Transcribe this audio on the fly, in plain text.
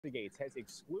Investigates has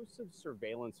exclusive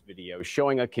surveillance video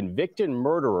showing a convicted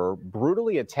murderer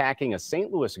brutally attacking a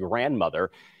St. Louis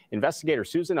grandmother. Investigator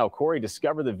Susan Alcori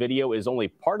discovered the video is only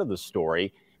part of the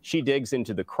story. She digs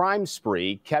into the crime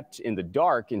spree kept in the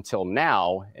dark until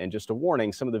now. And just a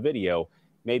warning, some of the video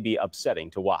may be upsetting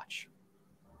to watch.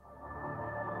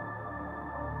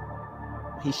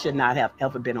 He should not have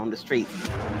ever been on the street.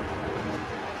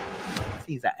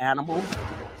 He's an animal.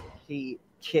 He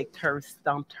kicked her,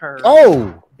 stumped her,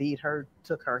 beat her,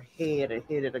 took her head and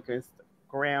hit it against the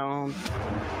ground.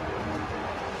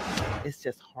 It's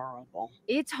just horrible.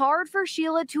 It's hard for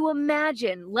Sheila to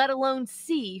imagine, let alone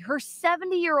see, her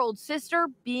 70-year-old sister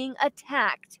being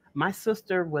attacked. My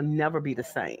sister will never be the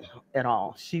same at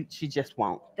all. She just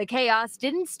won't. The chaos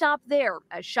didn't stop there,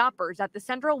 as shoppers at the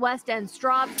Central West End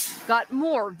Straubs got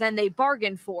more than they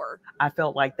bargained for. I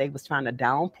felt like they was trying to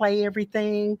downplay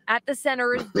everything. At the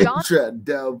center is John. Trying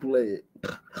to downplay it.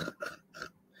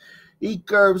 He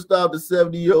curb stopped a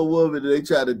 70-year-old woman and they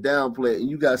try to downplay it. And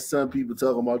you got some people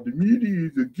talking about the media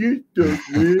is against us,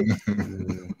 man.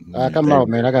 Come out,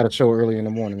 man. I got a show early in the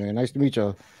morning, man. Nice to meet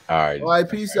y'all. All right,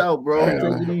 peace out, bro. Take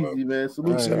it easy, man.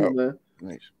 Salute you, man.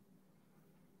 Thanks.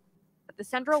 At the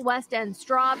Central West End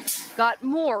Straubs got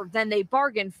more than they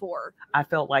bargained for. I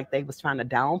felt like they was trying to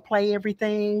downplay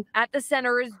everything. At the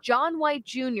center is John White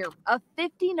Jr., a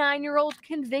 59-year-old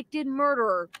convicted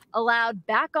murderer, allowed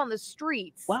back on the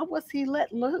streets. Why was he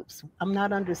let loose? I'm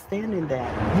not understanding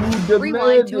that. Who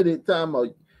demanded it? Time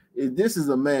out. This is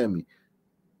a mammy.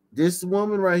 This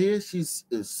woman right here, she's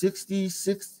a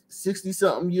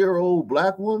 60-something-year-old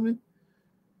black woman.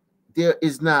 There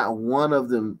is not one of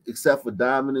them, except for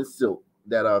Diamond and Silk,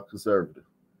 that are conservative.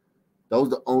 Those are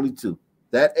the only two.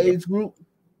 That age group.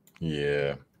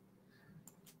 Yeah.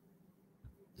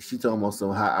 She talking about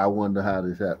some. I wonder how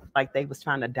this happened. Like they was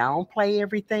trying to downplay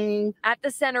everything. At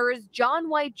the center is John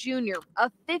White Jr.,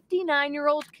 a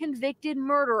 59-year-old convicted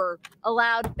murderer,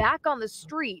 allowed back on the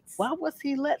streets. Why was he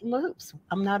let loose?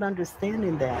 I'm not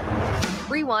understanding that.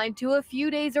 Rewind to a few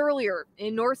days earlier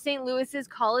in North St. Louis's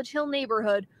College Hill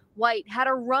neighborhood. White had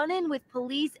a run-in with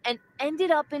police and ended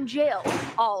up in jail.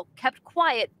 All kept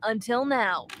quiet until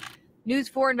now. News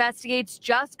 4 Investigates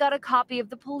just got a copy of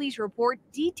the police report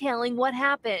detailing what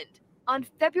happened. On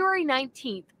February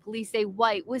 19th, police say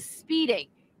White was speeding,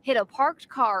 hit a parked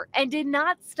car, and did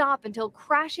not stop until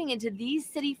crashing into these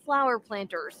city flower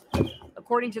planters.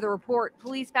 According to the report,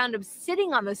 police found him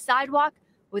sitting on the sidewalk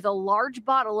with a large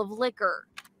bottle of liquor.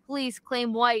 Police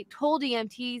claim White told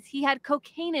EMTs he had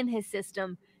cocaine in his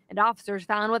system, and officers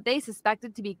found what they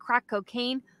suspected to be crack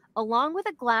cocaine, along with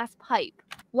a glass pipe.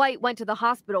 White went to the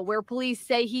hospital where police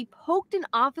say he poked an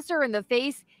officer in the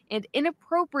face and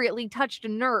inappropriately touched a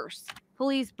nurse.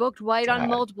 Police booked White on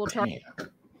multiple charges.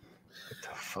 What the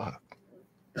fuck?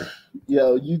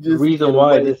 Yo, you just the reason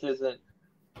why this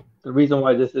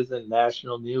isn't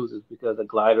national news is because a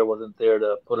glider wasn't there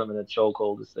to put him in a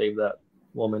chokehold to save that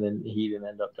woman, and he didn't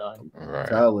end up dying. I'm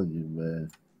telling you,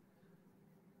 man.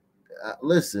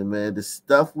 Listen, man, the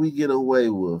stuff we get away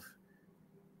with.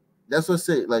 That's what I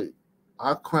say. Like,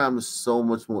 our crime is so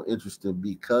much more interesting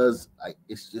because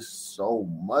it's just so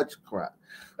much crime.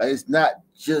 Like, it's not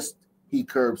just he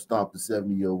curb stomped a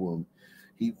 70-year-old woman.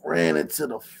 He ran into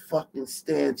the fucking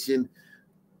stanchion,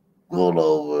 rolled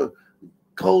over,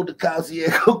 told the cops he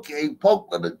had cocaine,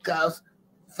 poked on the cops,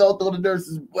 felt on the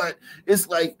nurse's butt. It's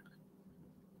like,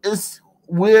 it's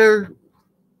weird.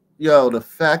 Yo, the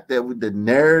fact that with the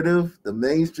narrative, the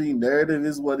mainstream narrative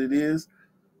is what it is.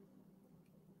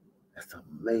 That's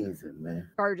amazing, man.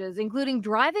 Charges including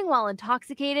driving while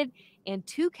intoxicated and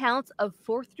 2 counts of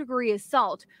 4th-degree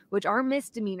assault, which are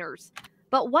misdemeanors.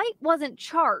 But White wasn't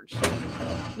charged,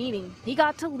 meaning he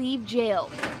got to leave jail.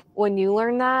 When you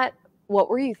learned that, what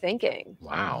were you thinking?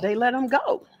 Wow. They let him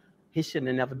go. He shouldn't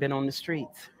have never been on the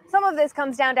streets. Some of this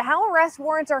comes down to how arrest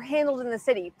warrants are handled in the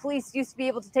city. Police used to be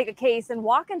able to take a case and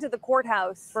walk into the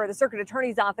courthouse where the circuit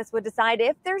attorney's office would decide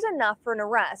if there's enough for an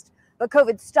arrest. But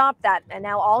COVID stopped that, and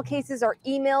now all cases are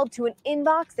emailed to an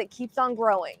inbox that keeps on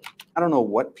growing. I don't know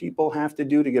what people have to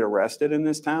do to get arrested in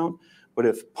this town, but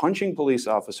if punching police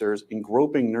officers and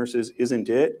groping nurses isn't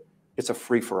it, it's a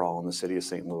free-for-all in the city of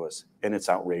St. Louis, and it's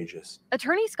outrageous.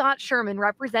 Attorney Scott Sherman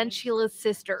represents Sheila's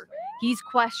sister. He's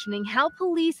questioning how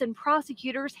police and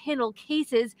prosecutors handle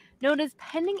cases known as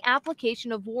pending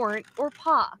application of warrant, or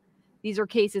PAW. These are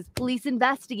cases police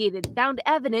investigated, found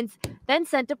evidence, then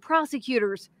sent to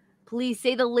prosecutors. Police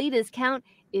say the latest count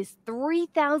is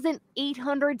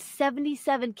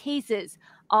 3,877 cases,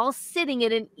 all sitting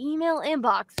in an email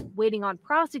inbox waiting on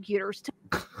prosecutors to...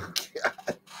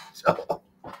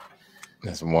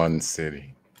 That's one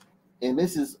city. And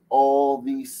this is all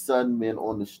these Sunmen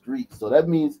on the street. So that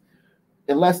means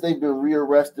unless they've been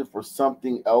rearrested for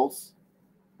something else,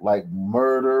 like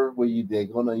murder, where they're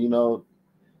gonna,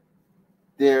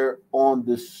 they're on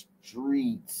the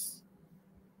streets.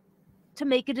 To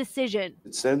make a decision.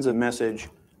 It sends a message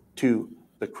to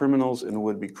the criminals and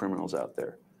would-be criminals out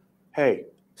there. Hey,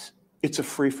 it's a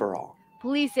free-for-all.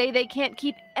 Police say they can't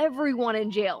keep everyone in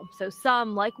jail, so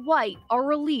some, like White, are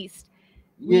released.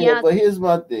 Yeah, but here's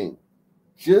my thing.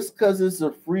 Just because it's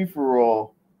a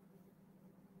free-for-all,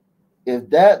 if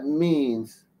that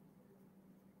means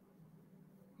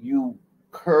you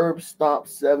curb stomp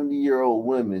 70-year-old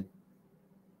women,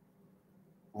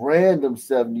 random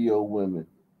 70-year-old women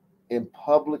in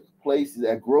public places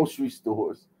at grocery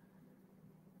stores,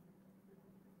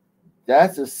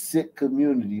 that's a sick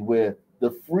community where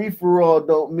the free-for-all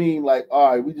don't mean like,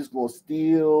 all right, we just gonna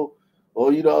steal,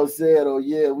 or you know what I'm saying, or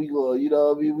yeah, we gonna, you know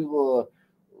what I mean, we gonna,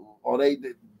 or they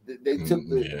took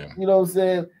the, you know what I'm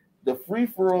saying? The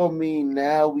free-for-all mean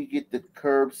now we get to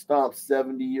curb stomp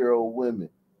 70-year-old women.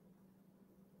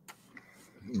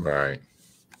 Right.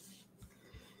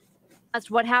 That's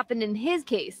what happened in his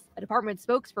case. A department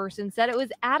spokesperson said it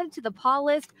was added to the PAW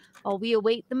list while we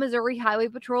await the Missouri Highway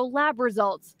Patrol lab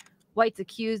results. White's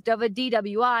accused of a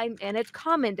DWI, and it's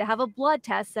common to have a blood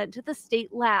test sent to the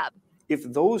state lab. If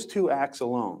those two acts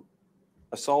alone,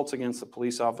 assaults against a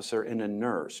police officer and a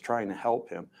nurse trying to help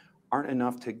him, aren't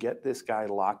enough to get this guy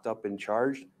locked up and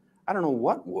charged, I don't know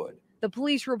what would. The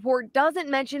police report doesn't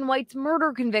mention White's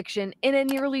murder conviction in a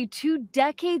nearly 2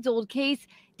 decades old case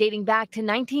dating back to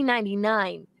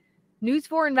 1999. News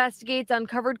 4 Investigates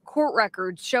uncovered court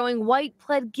records showing White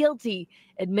pled guilty,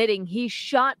 admitting he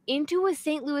shot into a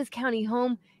St. Louis County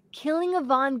home, killing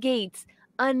Yvonne Gates,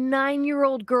 a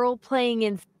 9-year-old girl playing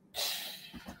in.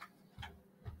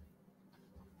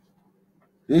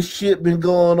 This shit been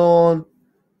going on.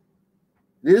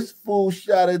 This fool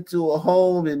shot into a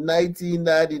home in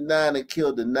 1999 and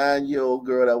killed a 9-year-old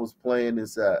girl that was playing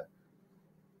inside.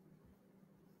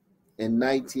 In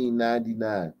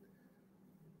 1999.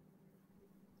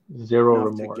 Zero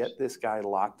remorse. To get this guy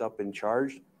locked up and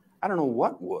charged, I don't know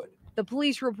what would. The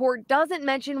police report doesn't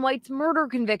mention White's murder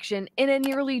conviction in a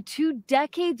nearly 2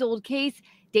 decades old case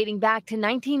dating back to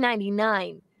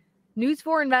 1999. News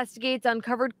 4 Investigates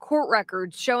uncovered court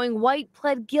records showing White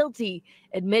pled guilty,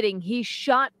 admitting he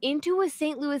shot into a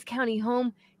St. Louis County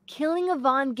home, killing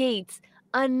Yvonne Gates,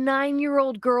 a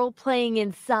 9-year-old girl playing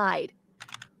inside.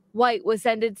 White was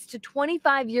sentenced to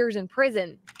 25 years in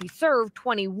prison. He served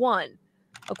 21.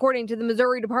 According to the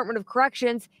Missouri Department of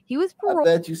Corrections, he was paroled.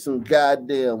 I bet you some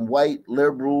goddamn white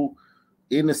liberal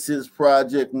Innocence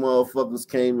Project motherfuckers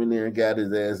came in there and got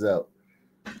his ass out.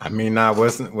 I mean,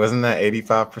 wasn't that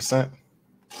 85%?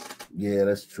 Yeah,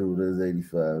 that's true. There's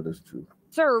 85. That's true.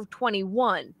 Served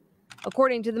 21.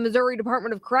 According to the Missouri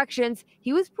Department of Corrections,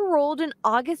 he was paroled in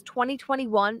August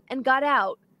 2021 and got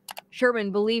out.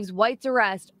 Sherman believes White's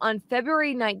arrest on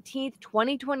February 19th,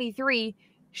 2023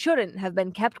 shouldn't have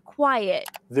been kept quiet.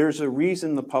 There's a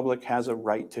reason the public has a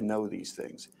right to know these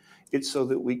things. It's so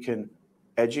that we can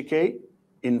educate,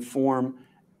 inform,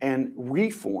 and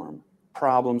reform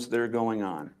problems that are going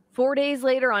on. 4 days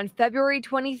later, on February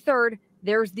 23rd,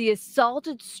 there's the assault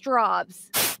at Straub's.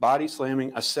 Body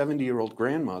slamming a 70-year-old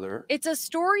grandmother. It's a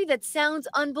story that sounds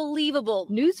unbelievable.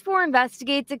 News 4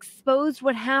 Investigates exposed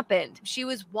what happened. She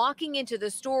was walking into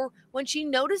the store when she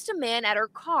noticed a man at her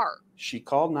car. She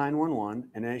called 911,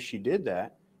 and as she did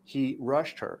that, he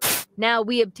rushed her. Now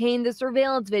we obtained the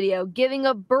surveillance video giving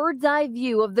a bird's eye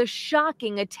view of the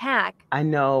shocking attack. I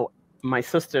know my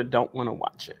sister don't want to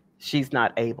watch it. She's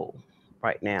not able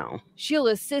right now.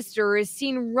 Sheila's sister is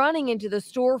seen running into the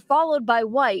store, followed by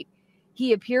White.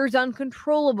 He appears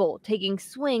uncontrollable, taking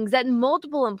swings at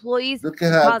multiple employees. Look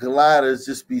at how gliders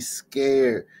just be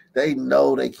scared. They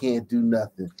know they can't do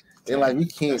nothing. They're like, we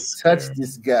can't touch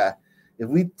this guy. If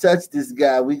we touch this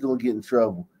guy, we gonna get in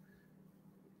trouble.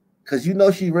 Cause you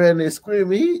know she ran there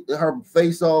screaming, her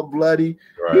face all bloody.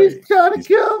 Right. He's trying to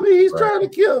kill me. He's trying to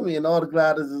kill me. And all the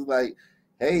gliders is like,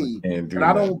 hey, and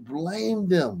I don't blame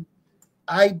them.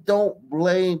 I don't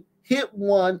blame. Hit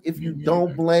one if you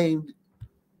don't blame.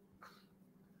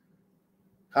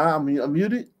 I'm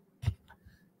muted.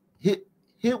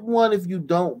 Hit one if you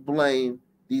don't blame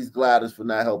these gliders for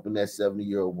not helping that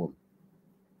 70-year-old woman.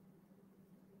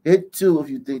 Hit two if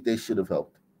you think they should have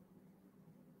helped.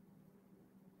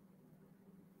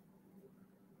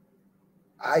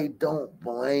 I don't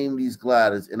blame these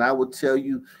gliders. And I will tell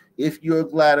you, if you're a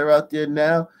glider out there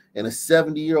now and a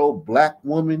 70-year-old black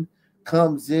woman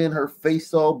comes in, her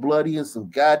face all bloody, and some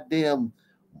goddamn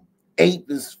ape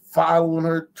is following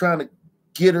her, trying to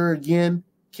get her again,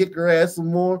 kick her ass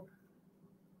some more.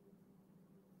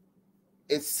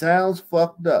 It sounds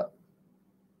fucked up.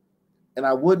 And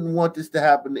I wouldn't want this to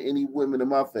happen to any women in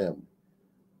my family.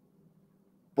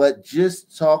 But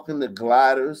just talking to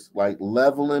gliders, like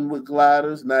leveling with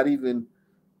gliders, not even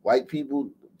white people,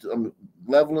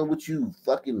 leveling with you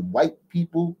fucking white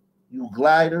people, you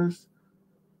gliders.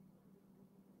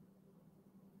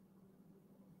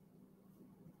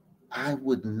 I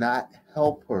would not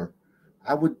help her.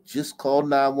 I would just call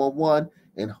 911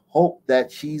 and hope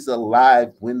that she's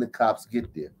alive when the cops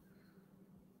get there.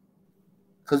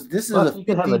 Because this is you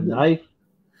could have a knife.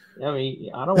 I mean,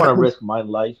 I don't want to risk my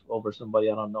life over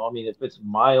somebody I don't know. I mean, if it's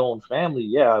my own family,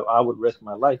 yeah, I would risk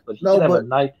my life. But he could have a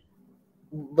knife.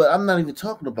 But I'm not even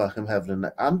talking about him having a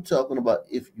knife. I'm talking about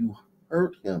if you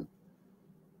hurt him.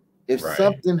 If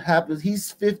something happens,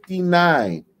 he's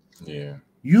 59. Yeah.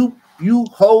 You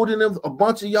holding him, a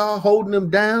bunch of y'all holding him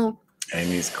down. And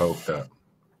he's coked up.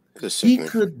 He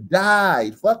could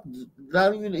die. Fuck,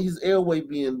 not even his airway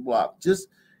being blocked. Just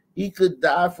he could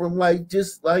die from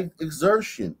just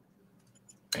exertion.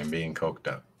 And being coked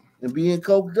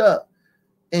up.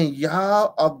 And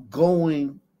y'all are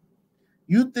going,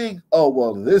 you think, oh,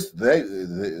 well, they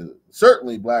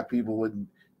certainly black people wouldn't.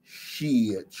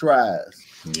 Shit, tries.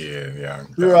 Yeah.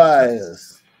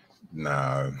 Tries.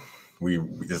 Nah. We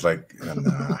just like,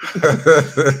 nah.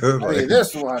 I mean,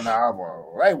 this one,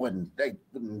 they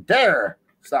wouldn't dare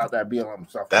stop that BLM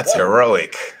stuff. That's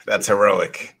heroic. That's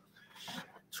heroic.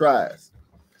 Tries.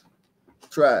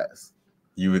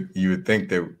 You would think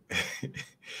that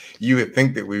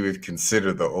we would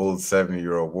consider the old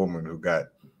 70-year-old woman who got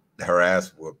her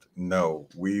ass whooped. No,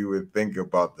 we would think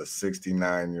about the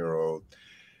 69-year-old,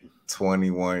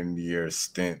 21-year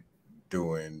stint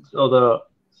doing.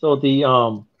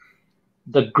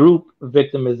 The group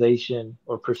victimization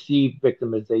or perceived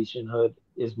victimization hood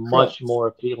is much more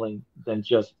appealing than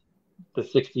just the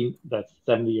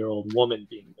 70-year-old woman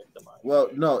being victimized. Well,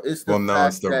 no, it's the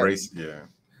it's the race. Yeah.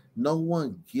 No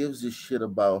one gives a shit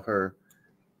about her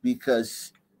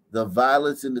because the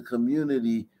violence in the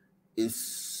community is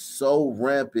so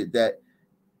rampant that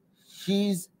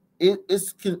it's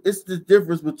the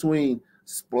difference between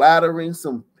splattering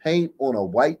some paint on a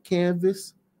white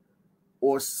canvas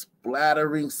or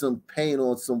splattering some paint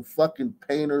on some fucking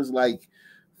painters like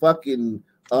fucking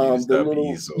use the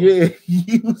little easel. Yeah,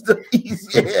 use the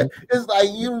easel. Yeah. It's like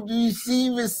you see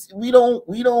this. We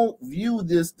don't view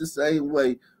this the same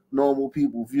way normal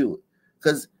people view it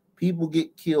because people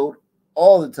get killed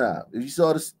all the time. If you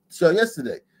saw the show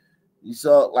yesterday, you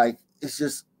saw it's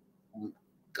just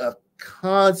a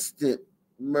constant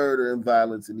murder and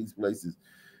violence in these places.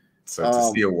 So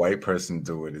to see a white person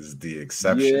do it is the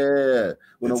exception. Yeah,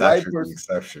 when it's a white person, the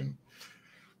exception,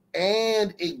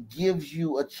 and it gives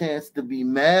you a chance to be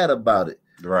mad about it,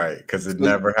 right? Because it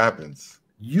never happens.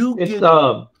 It's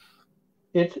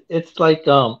like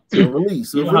a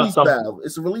release valve.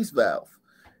 It's a release valve.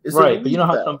 It's right, but you know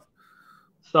how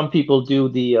some people do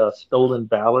the stolen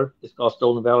valor. It's called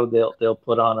stolen valor. They'll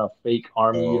put on a fake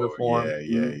army uniform,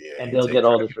 and they'll get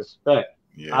all this respect.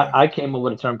 Yeah. I came up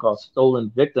with a term called stolen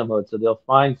victimhood. So they'll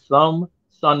find some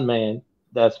sunman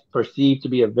that's perceived to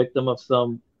be a victim of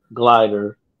some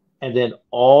glider, and then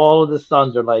all of the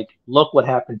sons are like, "Look what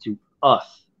happened to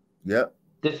us. Yep,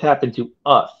 this happened to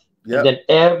us." Yep. And then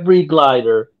every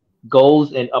glider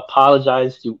goes and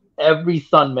apologizes to every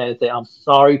sunman and say, "I'm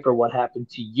sorry for what happened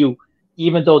to you,"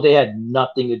 even though they had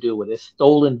nothing to do with it. It's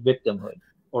stolen victimhood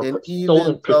or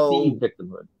stolen perceived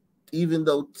victimhood. Even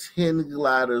though 10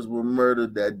 gliders were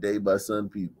murdered that day by Sun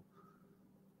people.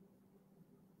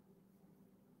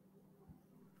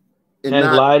 10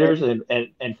 gliders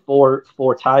and four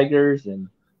tigers and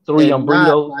 3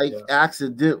 Umbreos.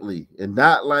 Accidentally and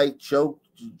not like choked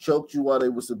you while they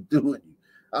were subduing you.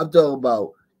 I'm talking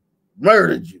about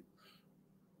murdered you.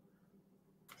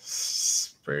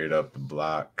 Sprayed up the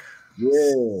block.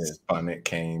 Yeah. Spun it,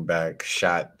 came back,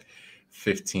 shot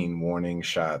 15 warning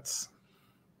shots.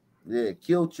 Yeah,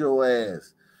 killed your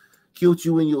ass, killed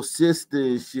you and your sister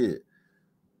and shit.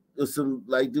 There's some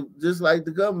just like the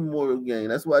gun memorial game.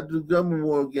 That's why I do the gun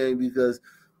memorial game because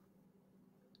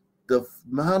the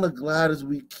amount of gliders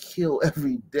we kill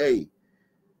every day,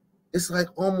 it's like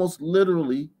almost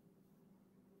literally.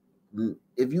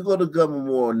 If you go to gun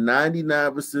memorial,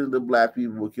 99% of the black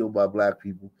people were killed by black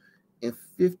people, and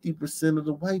 50% of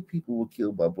the white people were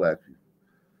killed by black people.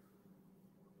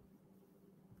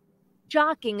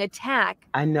 Shocking attack.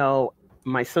 I know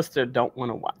my sister don't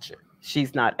want to watch it.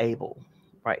 She's not able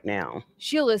right now.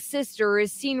 Sheila's sister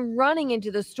is seen running into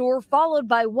the store, followed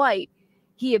by White.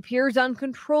 He appears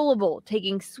uncontrollable,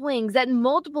 taking swings at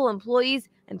multiple employees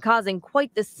and causing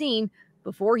quite the scene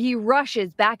before he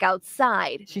rushes back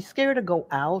outside. She's scared to go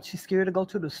out. She's scared to go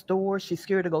to the store. She's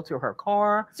scared to go to her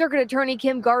car. Circuit Attorney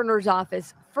Kim Gardner's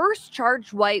office first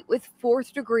charged White with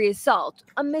 4th-degree assault,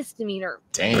 a misdemeanor.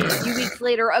 Damn. A few weeks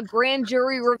later, a grand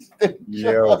jury...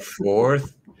 Yo,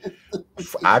 4th?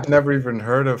 I've never even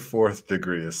heard of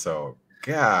 4th-degree assault.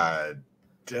 God,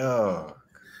 dog.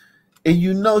 And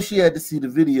you know she had to see the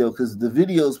video because the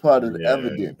video is part of the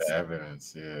evidence. The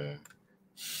evidence, yeah.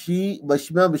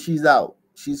 Remember, she's out.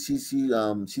 She's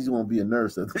gonna be a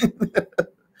nurse, I think.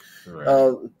 Right.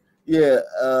 So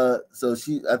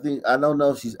I don't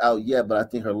know if she's out yet, but I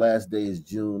think her last day is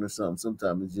June or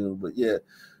sometime in June. But yeah,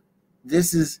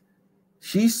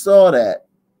 she saw that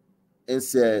and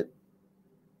said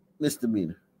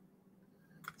misdemeanor.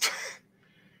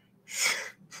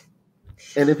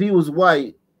 And if he was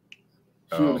white,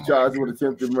 she would have charged with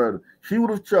attempted murder. She would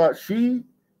have charged.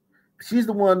 She's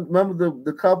the one. Remember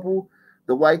the couple,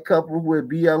 the white couple where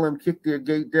BLM kicked their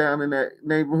gate down in that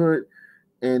neighborhood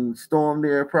and stormed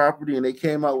their property, and they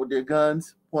came out with their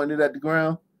guns pointed at the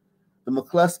ground. The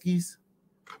McCluskeys.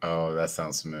 Oh, that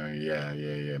sounds familiar.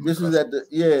 Yeah. This was at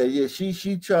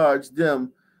She charged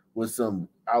them with some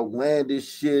outlandish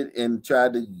shit and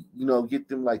tried to get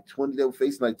them like 20. They were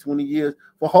facing like 20 years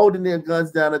for holding their guns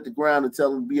down at the ground and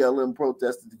telling BLM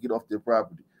protesters to get off their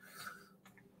property.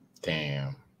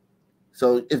 Damn.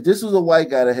 So if this was a white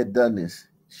guy that had done this,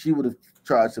 she would have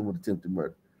charged him with attempted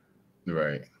murder.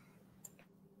 Right.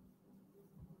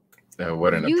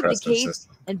 What an oppressive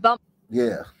system. And bump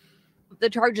the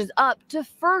charges up to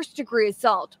 1st-degree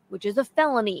assault, which is a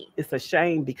felony. It's a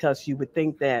shame because you would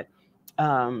think that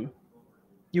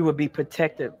you would be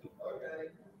protected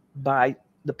by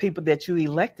the people that you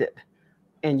elected,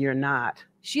 and you're not.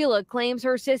 Sheila claims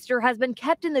her sister has been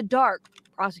kept in the dark.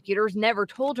 Prosecutors never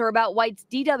told her about White's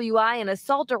DWI and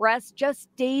assault arrest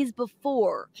just days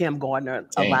before. Kim Gardner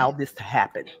allowed this to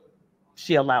happen.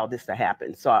 She allowed this to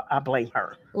happen, so I blame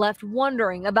her. Left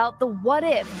wondering about the what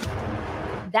if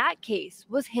that case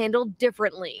was handled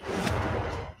differently.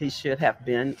 He should have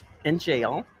been in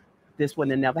jail. This would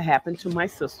have never happened to my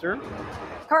sister.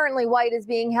 Currently, White is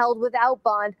being held without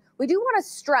bond. We do want to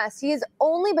stress he has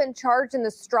only been charged in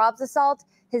the Straub's assault.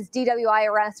 His DWI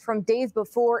arrest from days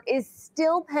before is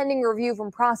still pending review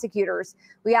from prosecutors.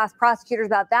 We asked prosecutors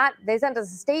about that. They sent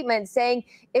us a statement saying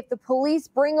if the police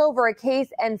bring over a case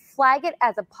and flag it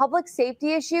as a public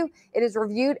safety issue, it is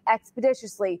reviewed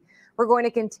expeditiously. We're going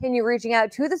to continue reaching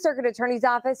out to the Circuit Attorney's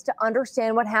Office to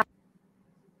understand what happened.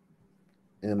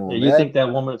 You think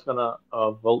that woman is going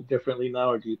to vote differently now,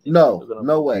 or do you think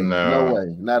no way,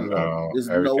 not at all.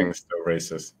 Everything's still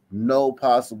racist. No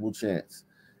possible chance.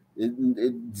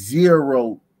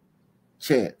 Zero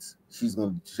chance she's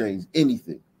going to change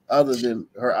anything other than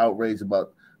her outrage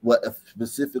about what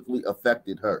specifically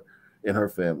affected her and her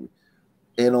family.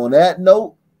 And on that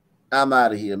note, I'm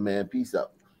out of here, man. Peace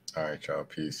out. All right, y'all.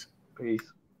 Peace.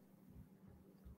 Peace.